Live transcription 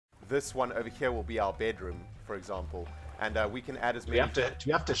this one over here will be our bedroom, for example, and we can add as many. Do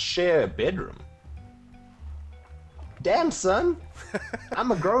we have to share a bedroom? Damn, son!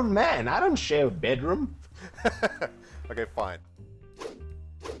 I'm a grown man. I don't share a bedroom. Okay, fine.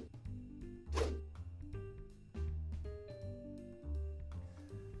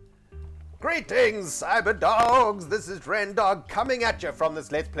 Greetings, cyber dogs! This is ReNDoG coming at you from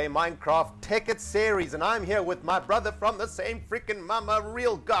this Let's Play Minecraft Tekkit series, and I'm here with my brother from the same freaking mama,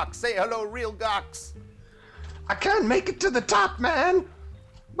 RealGox. Say hello, RealGox! I can't make it to the top, man!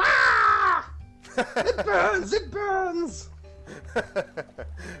 Ah! It burns! It burns!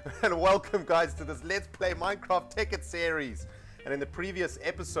 And welcome, guys, to this Let's Play Minecraft Tekkit series. And in the previous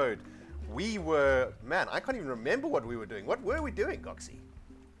episode, we were... Man, I can't even remember what we were doing. What were we doing, Goxy?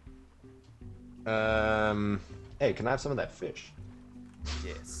 Hey, can I have some of that fish?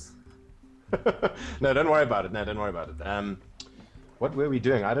 Yes. No, don't worry about it. No, don't worry about it. What were we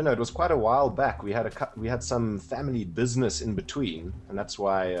doing? I don't know. It was quite a while back. We had some family business in between, and that's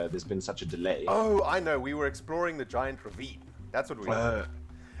why there's been such a delay. Oh, I know. We were exploring the giant ravine. That's what we were.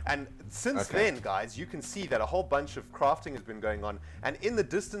 And since then, guys, you can see that a whole bunch of crafting has been going on. And in the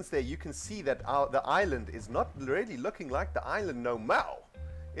distance there, you can see that the island is not really looking like the island no more.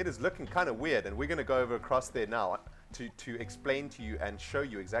 It is looking kind of weird, and we're going to go over across there now to explain to you and show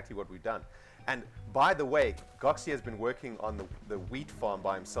you exactly what we've done. And by the way, Goxy has been working on the wheat farm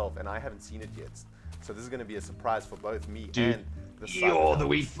by himself, and I haven't seen it yet. So this is going to be a surprise for both me and the cyber. The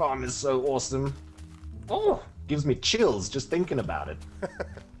wheat farm is so awesome. Oh, gives me chills just thinking about it.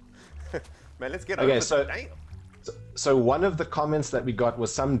 Man, let's get over it. So one of the comments that we got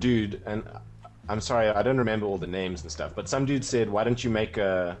was some dude, and I'm sorry, I don't remember all the names and stuff, but some dude said, why don't you make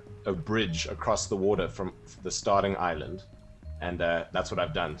a bridge across the water from the starting island? And that's what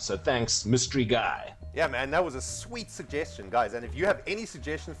I've done. So thanks, mystery guy. Yeah, man, that was a sweet suggestion, guys. And if you have any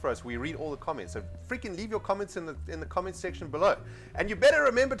suggestions for us, we read all the comments. So freaking leave your comments in the comments section below. And you better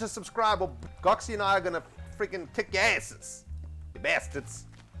remember to subscribe, or Goxy and I are gonna freaking kick your asses, you bastards.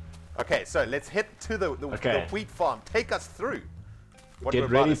 Okay, so let's head to the wheat farm. Take us through. Get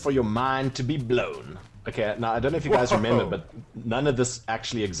ready for your mind to be blown. Okay, now I don't know if you guys remember, but none of this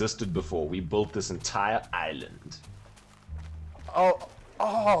actually existed before. We built this entire island.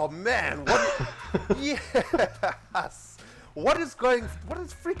 Oh man, what? Yes. What is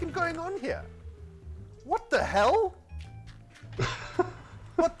freaking going on here? What the hell?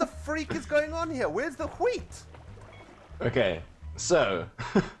 What the freak is going on here? Where's the wheat? Okay, so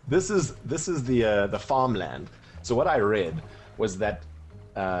this is the farmland. So what I read was that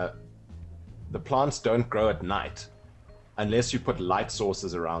the plants don't grow at night unless you put light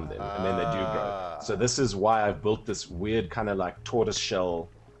sources around them, and then they do grow. So this is why I've built this weird kind of like tortoise shell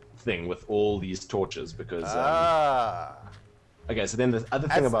thing with all these torches, because okay, so then the other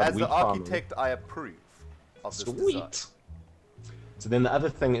thing about wheat farming, architect, I approve of this design. Sweet. So then the other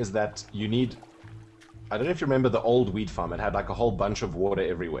thing is that you need, I don't know if you remember the old wheat farm, it had like a whole bunch of water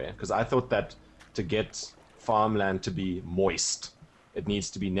everywhere, because I thought that to get farmland to be moist, it needs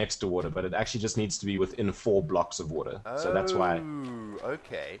to be next to water, but it actually just needs to be within 4 blocks of water. So that's why.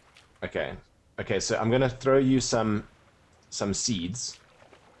 Okay. Okay, so I'm gonna throw you some seeds,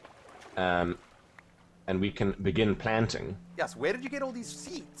 and we can begin planting. Yes, where did you get all these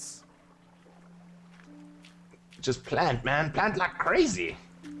seeds? Just plant, man, plant like crazy.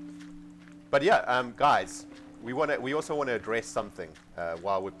 But yeah, guys, we also want to address something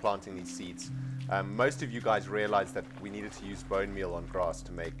while we're planting these seeds. Most of you guys realized that we needed to use bone meal on grass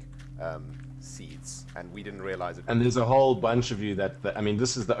to make seeds, and we didn't realize it. And there's a whole bunch of you that I mean,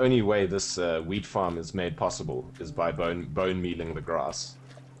 this is the only way this wheat farm is made possible, is by bone mealing the grass.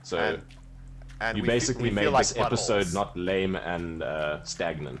 So and you basically made this episode not lame and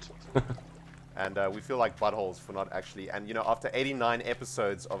stagnant. And we feel like buttholes for not actually, and you know, after 89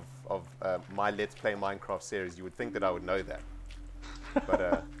 episodes of my Let's Play Minecraft series, you would think that I would know that.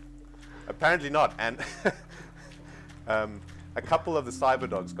 But apparently not. And a couple of the cyber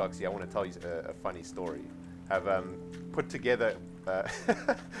dogs, Goxy, I want to tell you a funny story, have put together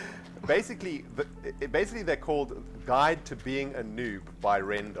basically they're called Guide to Being a Noob by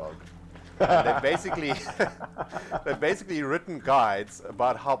ReNDoG. They've basically written guides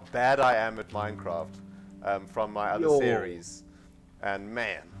about how bad I am at Minecraft from my other series, and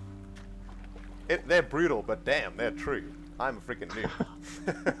man, they're brutal, but damn, they're true. I'm a freaking noob.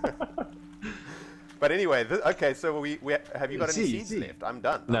 But anyway, okay, so we have you got any seeds left? I'm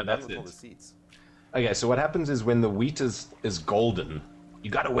done. No, I'm that's done with it. all the seeds. Okay, so what happens is when the wheat is golden, you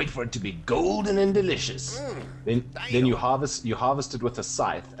gotta wait for it to be golden and delicious. Then you harvest it with a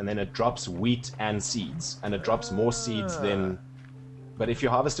scythe, and then it drops wheat and seeds, and it drops more seeds than But if you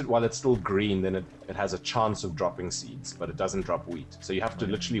harvest it while it's still green, then it has a chance of dropping seeds, but it doesn't drop wheat. So you have to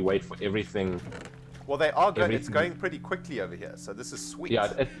literally wait for everything. Well, they are going. It's going pretty quickly over here, so this is sweet.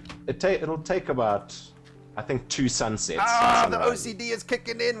 Yeah, it'll take about, I think, 2 sunsets. Ah, the OCD is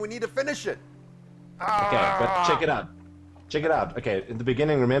kicking in. We need to finish it. Okay, but check it out. Check it out. Okay, in the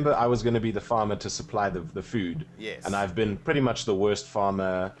beginning, remember, I was going to be the farmer to supply the food. Yes. And I've been pretty much the worst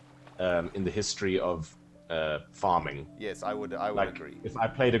farmer in the history of farming. Yes, I would agree. If I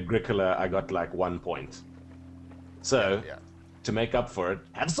played Agricola, I got like 1 point. So, to make up for it,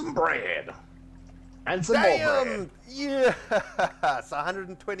 have some bread. And some more bread. Yes,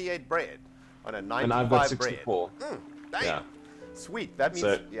 128 bread on a 95 and I've got 64. bread. Damn. Yeah. Sweet. That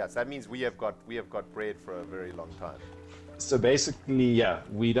means yes. That means we have got bread for a very long time. So basically, yeah,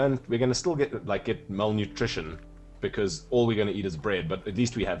 we're gonna still get malnutrition because all we're gonna eat is bread, but at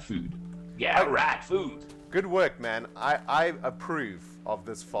least we have food. Yeah, right, food. Good work, man. I approve of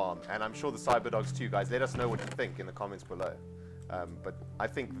this farm, and I'm sure the Cyberdogs too, guys. Let us know what you think in the comments below. But I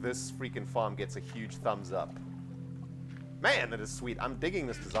think this freaking farm gets a huge thumbs up. Man, that is sweet. I'm digging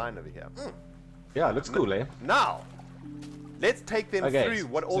this design over here. Yeah, it looks cool, eh? Now, let's take them through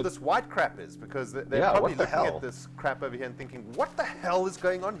what all this white crap is, because they're probably looking at this crap over here and thinking, what the hell is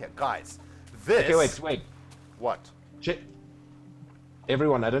going on here? Guys, this... Okay, wait. What?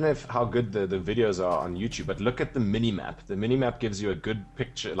 Everyone, I don't know how good the videos are on YouTube, but look at the mini-map. The mini-map gives you a good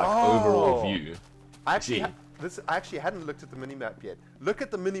picture, like overall view. I actually hadn't looked at the mini-map yet. Look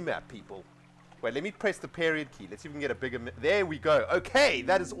at the mini-map, people. Wait, let me press the period key. Let's see if we can get a bigger... There we go. Okay,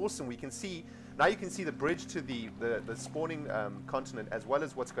 that is awesome. We can see... Now you can see the bridge to the spawning continent, as well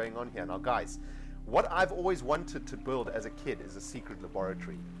as what's going on here. Now, guys, what I've always wanted to build as a kid is a secret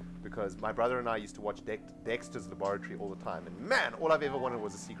laboratory, because my brother and I used to watch Dexter's Laboratory all the time, and man, all I've ever wanted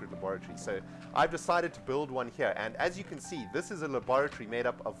was a secret laboratory. So I've decided to build one here, and as you can see, this is a laboratory made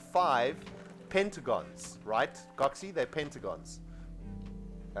up of 5 pentagons, right? Goxy, they're pentagons.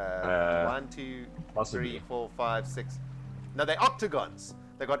 1, 2, 3, 4, 5, 6. No, they're octagons.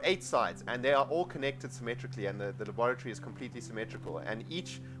 They've got 8 sides, and they are all connected symmetrically, and the laboratory is completely symmetrical, and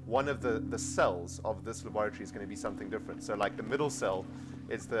each one of the cells of this laboratory is going to be something different. So like the middle cell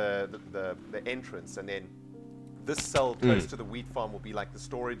is the entrance, and then this cell close to the wheat farm will be like the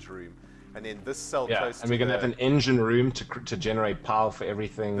storage room, and then this cell close to and we're going to have an engine room to generate power for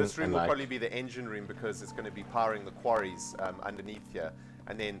everything. This room will probably be the engine room, because it's going to be powering the quarries underneath here,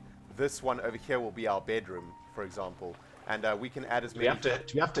 and then this one over here will be our bedroom, for example. And we can add as many... Do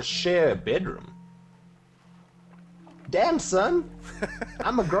we have to share a bedroom? Damn, son.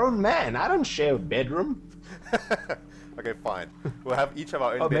 I'm a grown man. I don't share a bedroom. Okay, fine. We'll have each of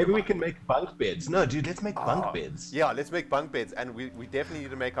our own bedroom. Maybe we can make bunk beds. No, dude, let's make bunk beds. Yeah, let's make bunk beds. And we definitely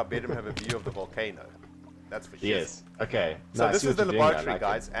need to make our bedroom have a view of the volcano. That's for sure. Yes. Okay. So this is the laboratory,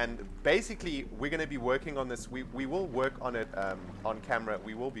 guys, and basically we're going to be working on this. We will work on it on camera.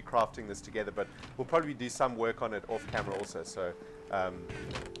 We will be crafting this together, but we'll probably do some work on it off camera also. So,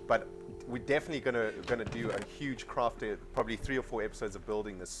 but we're definitely gonna do a huge craft, probably 3 or 4 episodes of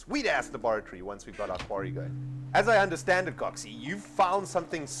building this sweet ass laboratory once we've got our quarry going. As I understand it, Goxy, you've found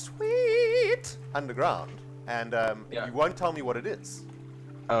something sweet underground, and you won't tell me what it is.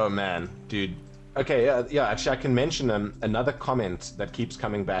 Oh man, dude. Okay, yeah, actually I can mention another comment that keeps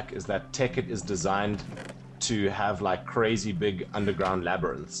coming back is that Tekkit is designed to have like crazy big underground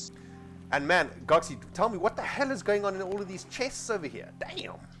labyrinths. And man, Goxy, tell me what the hell is going on in all of these chests over here?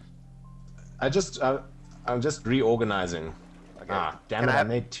 Damn. I'm just reorganizing. Okay. Damn it, I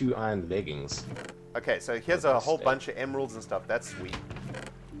made 2 iron leggings. Okay, so here's a whole bunch of emeralds and stuff. That's sweet.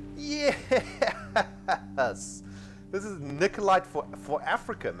 Yes! This is Nikolite for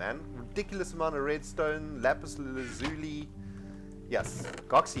Africa, man. Ridiculous amount of redstone, lapis lazuli. Yes,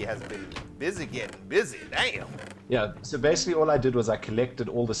 Goxy has been getting busy. Damn. Yeah, so basically all I did was I collected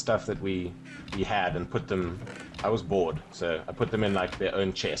all the stuff that we had and put them... I was bored, so I put them in like their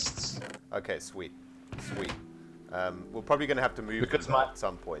own chests. Okay, sweet. We're probably going to have to move them at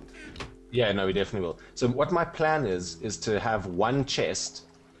some point. Yeah, no, we definitely will. So what my plan is to have one chest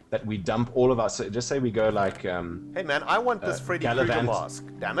that we dump all of our... So just say we go like... hey man, I want this Freddy Krueger mask.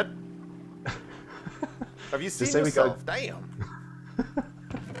 Damn it. Have you seen yourself? Damn.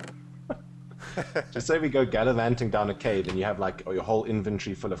 Just say we go gallivanting down a cave and you have like your whole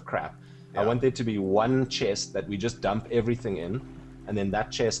inventory full of crap. Yeah. I want there to be one chest that we just dump everything in, and then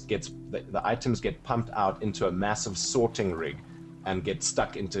that chest gets... The items get pumped out into a massive sorting rig and get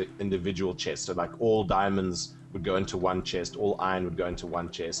stuck into individual chests. So like all diamonds would go into one chest, all iron would go into one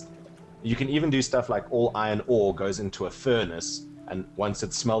chest. You can even do stuff like all iron ore goes into a furnace, and once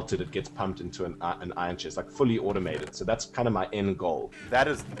it's smelted, it gets pumped into an iron chest, like fully automated. So that's kind of my end goal. That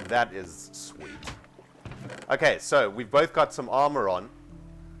is sweet. Okay, so we've both got some armor on.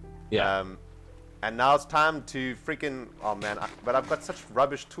 Yeah. And now it's time to freaking... Oh, man. But I've got such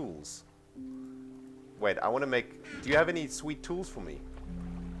rubbish tools. Wait, I want to make... Do you have any sweet tools for me?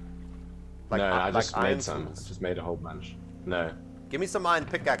 Like, no, I like just made some. I just made a whole bunch. No. Give me some iron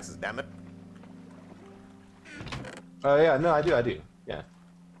pickaxes, damn it. Oh, yeah. No, I do. Yeah.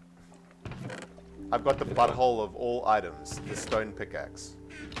 I've got the butthole of all items. The stone pickaxe.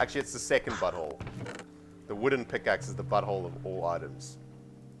 Actually, it's the second butthole. The wooden pickaxe is the butthole of all items.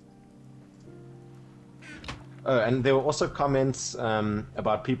 Oh, and there were also comments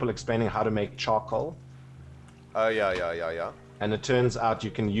about people explaining how to make charcoal. Oh, yeah. And it turns out you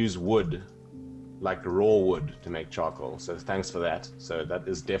can use wood, like raw wood, to make charcoal. So thanks for that. So that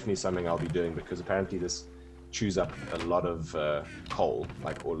is definitely something I'll be doing, because apparently this chews up a lot of coal,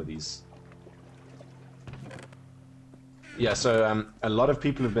 like all of these. Yeah, so a lot of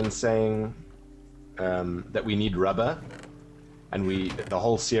people have been saying that we need rubber. And the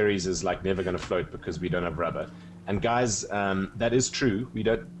whole series is like never going to float because we don't have rubber. And guys, that is true.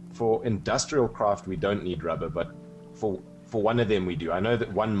 For industrial craft, we don't need rubber, but for one of them we do. I know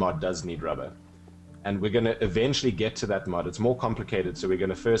that one mod does need rubber. And we're going to eventually get to that mod. It's more complicated, so we're going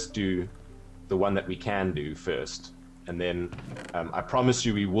to first do the one that we can do first. And then I promise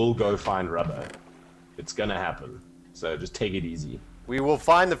you we will go find rubber. It's going to happen. So just take it easy. We will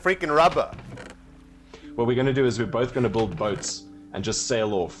find the freaking rubber. What we're going to do is we're both going to build boats and just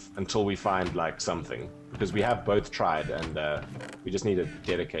sail off until we find like something, because we have both tried and we just need to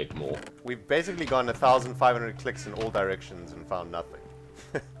dedicate more. We've basically gone 1,500 clicks in all directions and found nothing.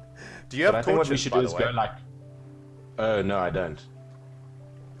 Do you have torches? I think what we should do is go like... Oh no, I don't.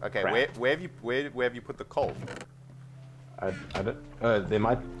 Okay, where have you put the coal? I don't.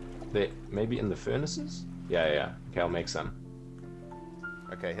 They maybe in the furnaces. Yeah. Okay, I'll make some.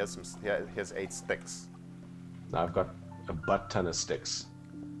 Okay, here's 8 sticks. Now I've got a butt ton of sticks.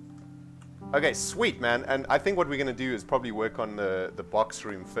 Okay, sweet, man. And I think what we're going to do is probably work on the box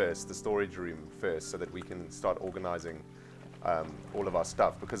room first, the storage room first, so that we can start organizing all of our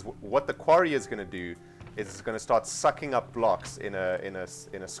stuff. Because what the quarry is going to do is it's going to start sucking up blocks in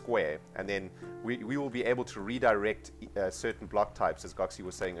a square, and then we will be able to redirect certain block types, as Goxy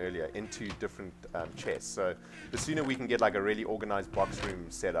was saying earlier, into different chests. So the sooner we can get like a really organized box room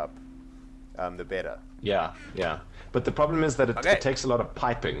set up, the better. Yeah. But the problem is that it takes a lot of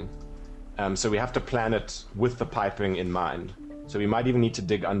piping, so we have to plan it with the piping in mind. So we might even need to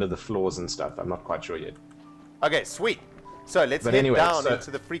dig under the floors and stuff. I'm not quite sure yet. Okay, sweet. So let's head down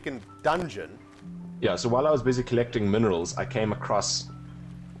into the freaking dungeon. Yeah, so while I was busy collecting minerals, I came across...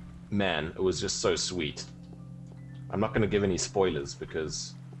 Man, it was just so sweet. I'm not going to give any spoilers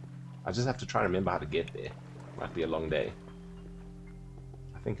because I just have to try and remember how to get there. Might be a long day.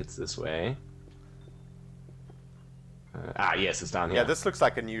 I think it's this way. Yes, it's down here. Yeah, this looks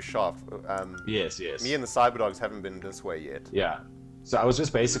like a new shaft. Yes. Me and the Cyberdogs haven't been this way yet. Yeah. So I was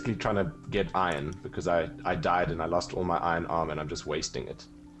just basically trying to get iron because I died and I lost all my iron armor and I'm just wasting it.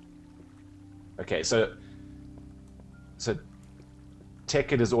 Okay, so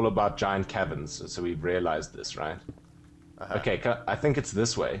Tekkit is all about giant caverns, so we've realized this, right? Okay, I think it's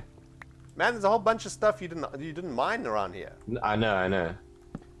this way. Man, there's a whole bunch of stuff you didn't mine around here. I know.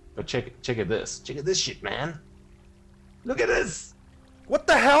 But check it this. Check it this shit, man. Look at this. What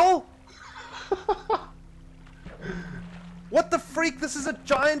the hell? What the freak? This is a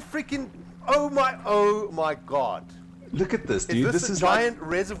giant freaking... Oh my god. Look at this, dude. This is a giant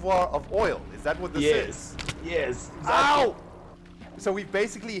reservoir of oil. Is that what this is? Yes. Exactly. Ow! So we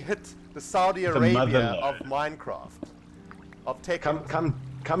basically hit the Saudi Arabia of Minecraft. Of Tekkit.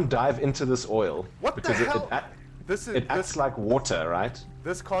 Come dive into this oil. What the hell? It acts like water, right?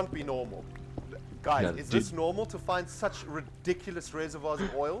 This can't be normal. Guys, is this normal to find such ridiculous reservoirs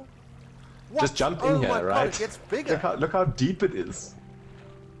of oil? What? Just jump in here, my right? God, it gets bigger. Look how deep it is.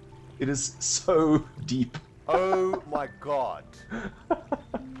 It is so deep. Oh my god.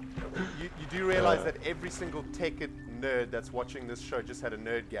 You do realize that every single Tekkit nerd that's watching this show just had a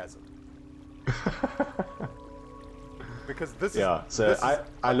nerdgasm. Because this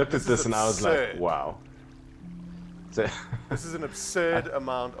I looked at this and I was like, wow. So this is an absurd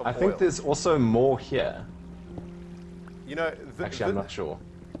amount of oil. I think there's also more here. You know, actually, I'm not sure.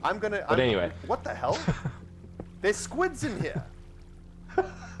 But anyway. What the hell? There's squids in here.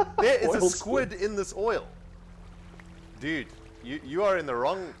 There is a squid in this oil. Dude, you are in the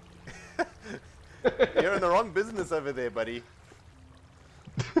wrong... You're in the wrong business over there, buddy.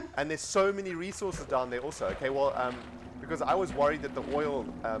 And there's so many resources down there also. Okay, well, because I was worried that the oil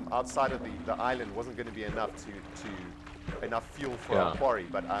outside of the island wasn't going to be enough to enough fuel for our quarry.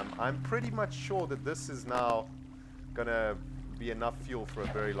 But I'm pretty much sure that this is now going to be enough fuel for a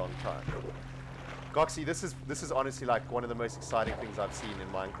very long time. Goxy, this is honestly like one of the most exciting things I've seen in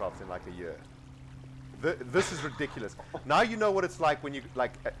Minecraft in like a year. This is ridiculous. Now you know what it's like when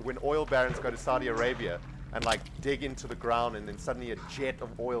when oil barons go to Saudi Arabia and like dig into the ground, and then suddenly a jet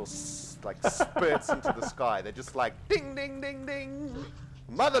of oil like spurts into the sky. They're just like ding ding ding ding,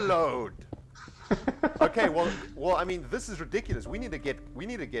 mother load. Okay, well, I mean, this is ridiculous. We need to get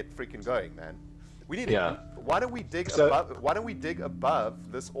freaking going, man. We need to. Why don't we dig above? Why don't we dig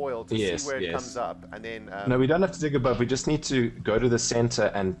above this oil to see where it comes up, and then? No, we don't have to dig above. We just need to go to the center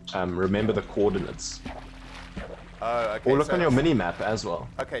and remember the coordinates. Oh, okay. Or look on your mini map as well.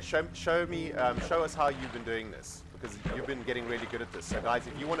 Okay, show us how you've been doing this, because you've been getting really good at this. So, guys,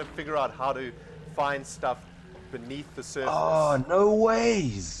 if you want to figure out how to find stuff beneath the surface. Oh, no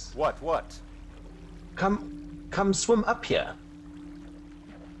ways. What? Come swim up here.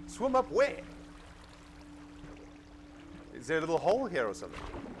 Swim up where? Is there a little hole here or something?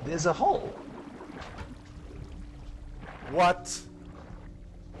 There's a hole. What?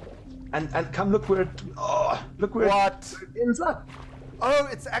 And come look where it. Oh, look where it ends up. Oh,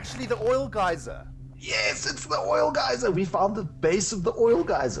 it's actually the oil geyser. Yes, it's the oil geyser. We found the base of the oil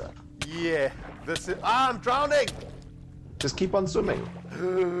geyser. Yeah, this is. I'm drowning. Just keep on swimming.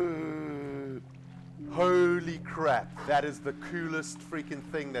 Holy crap! That is the coolest freaking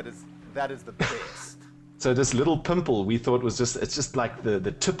thing. That is the best. So this little pimple we thought was it's just like the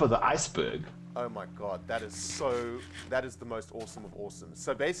tip of the iceberg. Oh my god, that is the most awesome of awesome.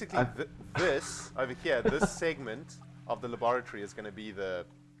 So basically this over here, this segment of the laboratory is going to be the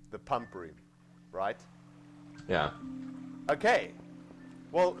pump room, right? Yeah. Okay.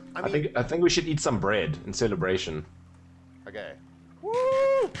 Well, I think we should eat some bread in celebration. Okay.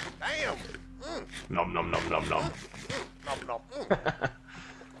 Woo! Damn! Nom nom nom nom nom. Nom nom.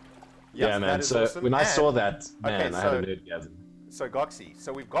 Yes, yeah, man. So awesome. When I saw that, man, I had an orgasm. So Goxy,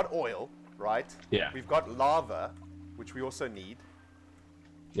 so we've got oil, right? Yeah. We've got lava, which we also need.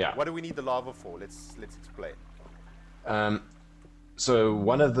 Yeah. What do we need the lava for? Let's explain. So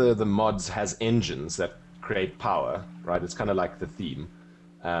one of the mods has engines that create power, right? It's kind of like the theme.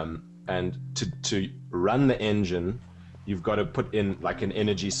 And to run the engine, you've got to put in like an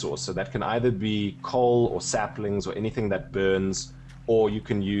energy source. So that can either be coal or saplings or anything that burns, or you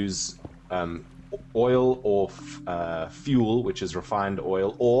can use oil or fuel, which is refined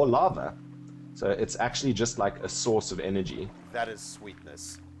oil, or lava. So it's actually just like a source of energy. That is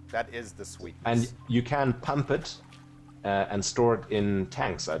sweetness. That is the sweetness. And you can pump it and store it in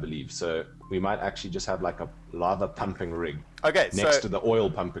tanks, I believe. So we might actually just have like a lava pumping rig next to the oil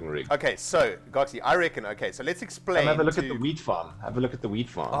pumping rig. Okay, so Goxy, I reckon. Okay, so let's explain. Come have a look at the wheat farm. Have a look at the wheat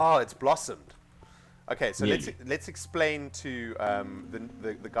farm. Oh, it's blossomed. Okay, so let's explain to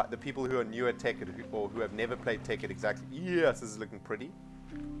the people who are new at Tekkit or who have never played Tekkit exactly. Yes, this is looking pretty.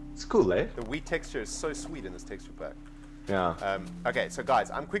 It's cool, eh? The wheat texture is so sweet in this texture pack. Yeah. Okay, so guys,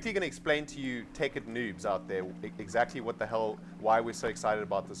 I'm quickly going to explain to you Tekkit noobs out there exactly why we're so excited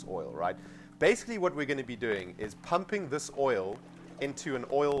about this oil, right? Basically, what we're going to be doing is pumping this oil into an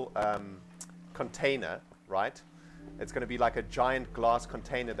oil container, right? It's going to be like a giant glass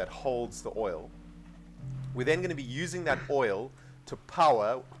container that holds the oil. We're then going to be using that oil to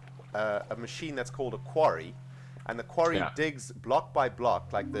power a machine that's called a quarry. And the quarry digs block by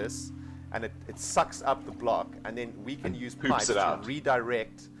block like this, and it sucks up the block, and then we can use pipes to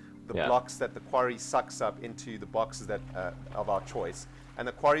redirect the blocks that the quarry sucks up into the boxes that of our choice. And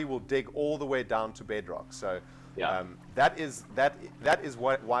the quarry will dig all the way down to bedrock. So that is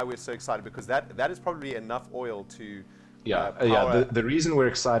why we're so excited, because that is probably enough oil to The reason we're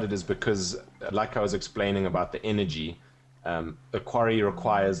excited is because, like I was explaining about the energy, the quarry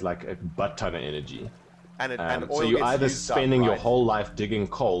requires like a butt ton of energy. And oil so you're either spending your right? whole life digging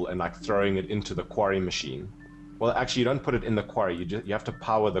coal and like throwing it into the quarry machine. Well, actually, you don't put it in the quarry. You have to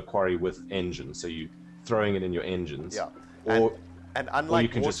power the quarry with engines. So you're throwing it in your engines. Yeah. And unlike or you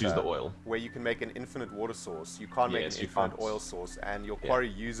can water, just use the oil, where you can make an infinite water source, you can't make an infinite oil source, and your quarry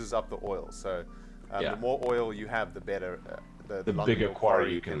uses up the oil. So the more oil you have, the better. The longer bigger your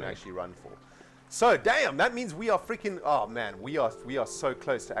quarry you can actually run for. So damn, that means we are freaking. Oh man, we are so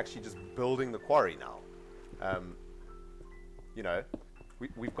close to actually just building the quarry now. You know,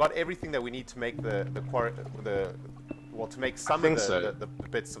 we've got everything that we need to make the quarry to make some of the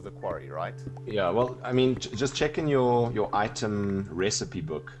bits of the quarry, right? Yeah, well, I mean, just check in your item recipe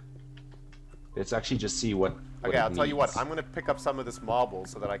book. Let's actually just see what Okay, I'll tell you what. I'm going to pick up some of this marble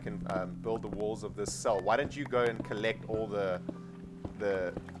so that I can build the walls of this cell. Why don't you go and collect all the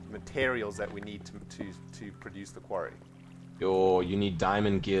materials that we need to produce the quarry? You need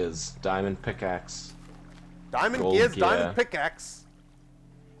diamond gears, diamond pickaxe. Diamond gears, diamond pickaxe.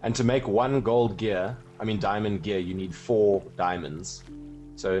 And to make one gold gear, diamond gear, you need 4 diamonds.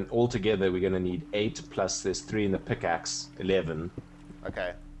 So altogether, we're going to need 8 plus there's 3 in the pickaxe, 11.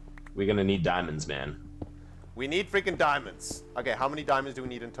 Okay. We're going to need diamonds, man. We need freaking diamonds. Okay, how many diamonds do we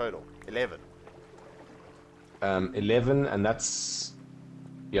need in total? 11. 11, and that's...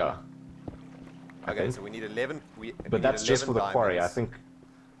 Yeah. Okay, so we need 11. But that's just for the quarry, I think.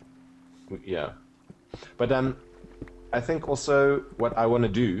 Yeah. But I think also what I want to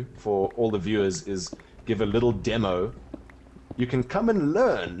do for all the viewers is give a little demo. You can come and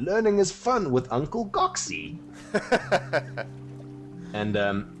learn. Learning is fun with Uncle Goxy. And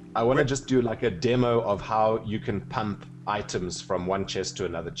I want to just do like a demo of how you can pump items from one chest to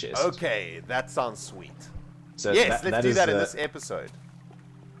another chest. Okay, that sounds sweet. So yes, let's do that in this episode.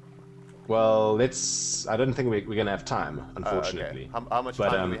 Well, I don't think we're going to have time, unfortunately. Okay. How much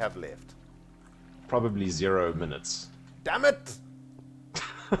time do we have left? Probably 0 minutes. Damn it!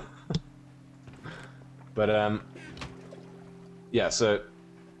 But, yeah, so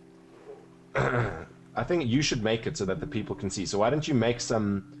I think you should make it so that the people can see. So why don't you make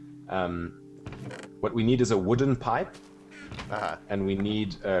some, what we need is a wooden pipe, and we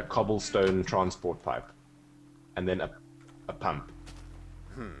need a cobblestone transport pipe, and then a pump.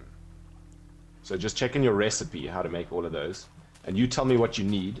 So just check in your recipe how to make all of those, and you tell me what you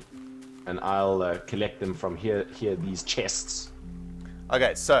need, and I'll collect them from here, these chests.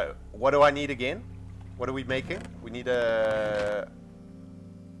 Okay, so what do I need again? What are we making? We need a...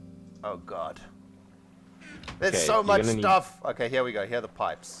 Oh god. There's so much stuff! Okay, here we go. Here are the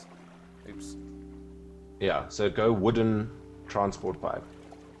pipes. Oops. Yeah, so go wooden transport pipe.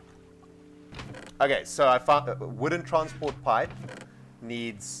 Okay, so I found a wooden transport pipe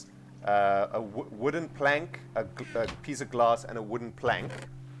needs a wooden plank, a piece of glass, and a wooden plank,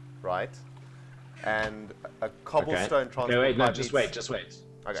 right? And a cobblestone transport pipe. No, just wait.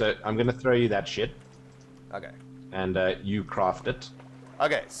 Okay. So I'm gonna throw you that shit. Okay. And you craft it.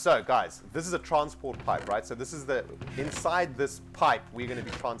 Okay, so guys, this is a transport pipe, right? So this is inside this pipe we're going to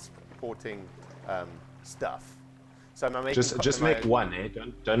be transporting stuff. So am I making just make one, eh?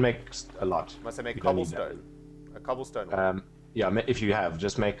 Don't make a lot. Must I make cobblestone? A cobblestone one. Yeah, if you have,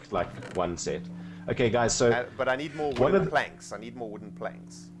 just make like one set. Okay, guys. So. But I need more wooden planks. I need more wooden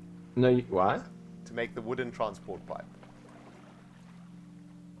planks. No, why? To make the wooden transport pipe.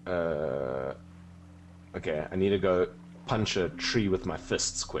 Okay, I need to go punch a tree with my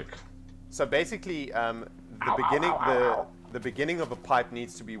fists quick. So basically, the beginning of a pipe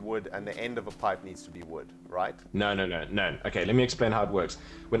needs to be wood, and the end of a pipe needs to be wood, right? No. Okay, let me explain how it works.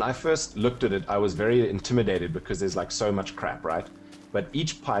 When I first looked at it, I was very intimidated because there's like so much crap, right? But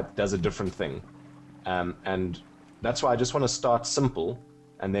each pipe does a different thing, and that's why I just want to start simple,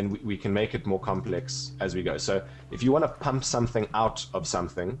 and then we can make it more complex as we go. So if you want to pump something out of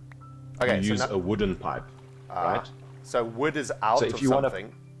something, you use a wooden pipe, right? So wood is out of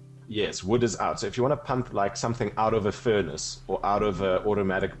something. Yes, wood is out. So if you want to pump like something out of a furnace or out of an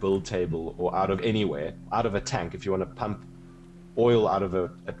automatic build table or out of anywhere, out of a tank, if you want to pump oil out of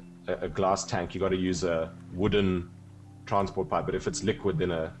a glass tank, you got to use a wooden transport pipe. But if it's liquid,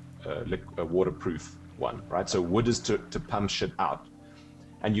 then a waterproof one, right? So wood is to pump shit out,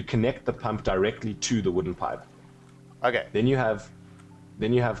 and you connect the pump directly to the wooden pipe. Okay. Then you have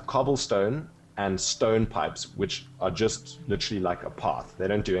cobblestone and stone pipes, which are just literally like a path. They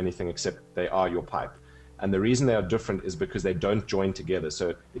don't do anything except they are your pipe. And the reason they are different is because they don't join together.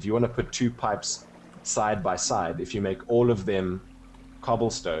 So if you want to put 2 pipes side by side, if you make all of them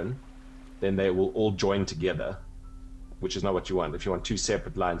cobblestone, then they will all join together, which is not what you want. If you want 2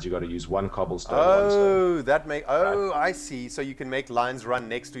 separate lines, you got to use 1 cobblestone. I see. So you can make lines run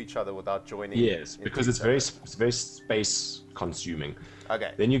next to each other without joining. Yes, because it's very space consuming.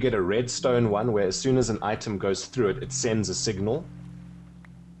 Okay. Then you get a redstone one where as soon as an item goes through it, it sends a signal.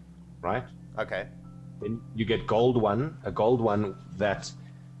 Right? Okay. Then you get a gold one that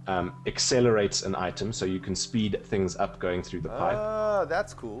accelerates an item, so you can speed things up going through the pipe. Oh,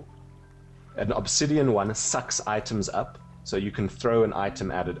 that's cool. An obsidian one sucks items up, so you can throw an item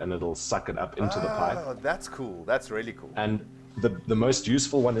at it and it'll suck it up into the pipe. Oh, that's cool. That's really cool. And the most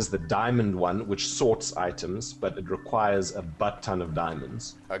useful one is the diamond one, which sorts items, but it requires a butt ton of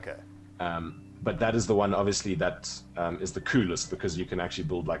diamonds. Okay. But that is the one, obviously, that is the coolest because you can actually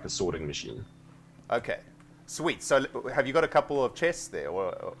build like a sorting machine. Okay. Sweet. So have you got a couple of chests there?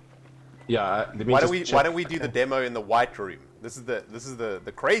 Or... Yeah, let me why just don't we do the demo in the white room? This is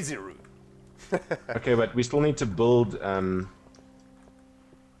the crazy room. Okay, but we still need to build.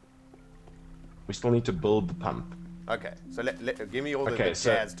 We still need to build the pump. Okay, so give me all the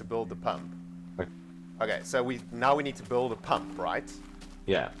jazz to build the pump. Okay, so now we need to build a pump, right?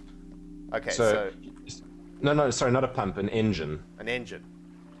 Yeah. Okay, so no, sorry, not a pump, an engine. An engine.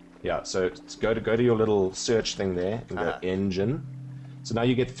 Yeah, so go to your little search thing there and go engine. So now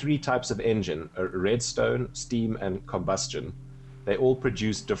you get 3 types of engine: redstone, steam, and combustion. They all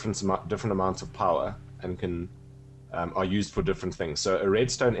produce different amounts of power and can are used for different things. So a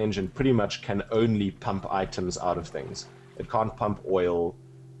redstone engine pretty much can only pump items out of things. It can't pump oil.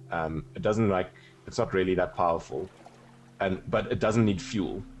 It doesn't it's not really that powerful, but it doesn't need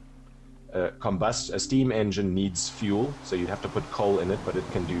fuel. A steam engine needs fuel, so you'd have to put coal in it, but it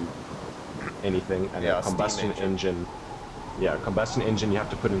can do anything. And a combustion engine, combustion engine, you have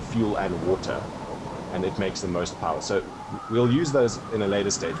to put in fuel and water, and it makes the most power. So we'll use those in a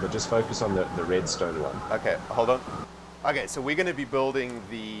later stage, but just focus on the redstone one. Okay, hold on. Okay, so we're going to be building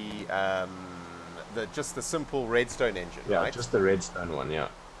just the simple redstone engine, right? Yeah, just the redstone one, yeah.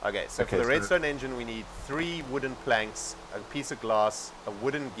 Okay, so for the redstone engine, we need 3 wooden planks, a piece of glass, a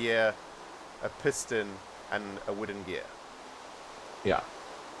wooden gear, a piston, and a wooden gear. Yeah.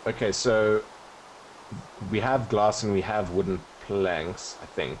 Okay, so we have glass and we have wooden planks, I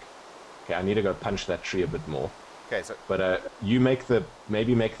think. Okay, I need to go punch that tree a bit more. Okay, so... But you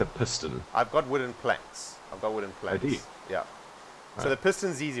maybe make the piston. I've got wooden planks. Oh, do you? Yeah. So the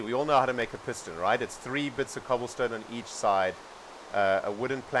piston's easy. We all know how to make a piston, right? It's 3 bits of cobblestone on each side, a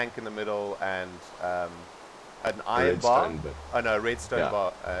wooden plank in the middle, and an iron bar. Oh no, a redstone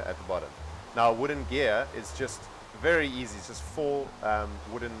bar at the bottom. Now a wooden gear is just very easy. It's just 4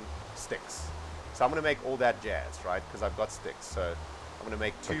 wooden sticks. So I'm going to make all that jazz, right? Because I've got sticks. So I'm going to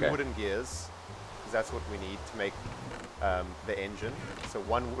make 2 wooden gears, because that's what we need to make the engine. So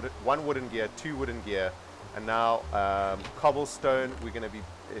one wooden gear, 2 wooden gear, and now cobblestone.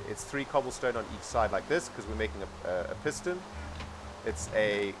 It's 3 cobblestone on each side like this, because we're making a piston.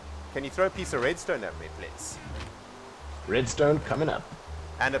 Can you throw a piece of redstone at me, please? Redstone coming up.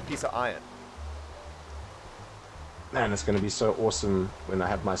 And a piece of iron. Man, it's going to be so awesome when I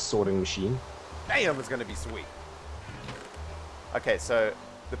have my sorting machine. Damn, it's going to be sweet. Okay, so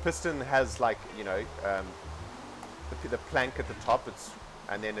the piston has the plank at the top,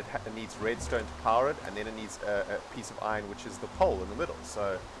 and then it needs redstone to power it, and then it needs a piece of iron, which is the pole in the middle.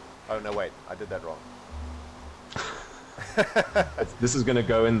 So, oh no, wait, I did that wrong. This is going to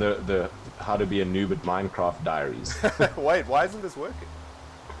go in the how to be a noob at Minecraft diaries. Wait, why isn't this working?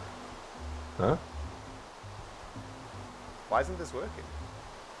 Huh? Why isn't this working?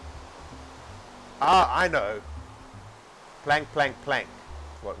 Ah, I know. Plank, plank, plank.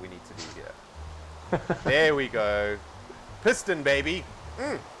 That's what we need to do here. There we go. Piston, baby.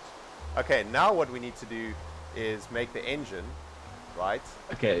 Okay, now what we need to do is make the engine, right?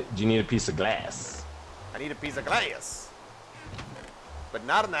 Okay, do you need a piece of glass? I need a piece of glass. But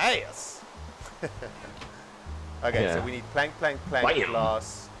not in the ass. Okay, so we need plank, plank, plank,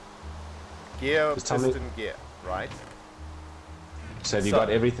 glass, gear, piston, gear, right? So have you got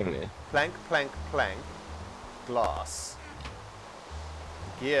everything there? Plank, plank, plank, glass,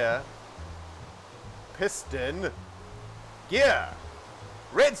 gear, piston, gear,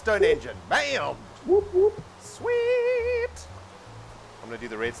 redstone engine, bam! Whoop, whoop. Sweet! I'm gonna do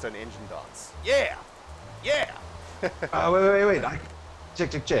the redstone engine dance. Yeah! Yeah! Oh, wait.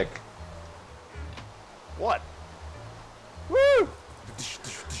 Check. What? Woo!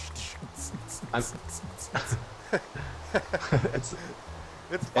 It's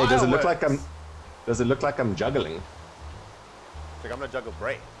hey, does it look like I'm juggling? Like I'm gonna juggle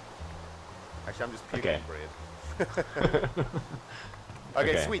bread. Actually, I'm just puking bread.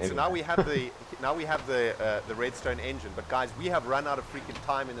 Okay, sweet. So now we have the redstone engine. But guys, we have run out of freaking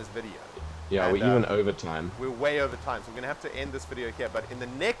time in this video. Yeah, we're even over time. We're way over time, so we're going to have to end this video here. But in the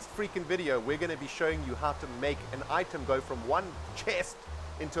next freaking video, we're going to be showing you how to make an item go from one chest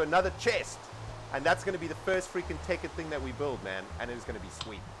into another chest. And that's going to be the first freaking Tekkit thing that we build, man. And it is going to be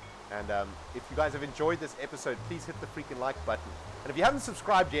sweet. And if you guys have enjoyed this episode, please hit the freaking like button. And if you haven't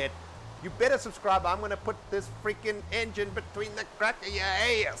subscribed yet, you better subscribe. I'm going to put this freaking engine between the crack of your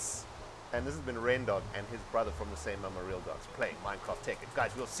ass. And this has been ReNDoG and his brother from the same mama, RealGox, playing Minecraft Tekkit.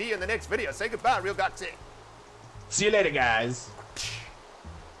 Guys, we'll see you in the next video. Say goodbye, RealGox. See you later, guys.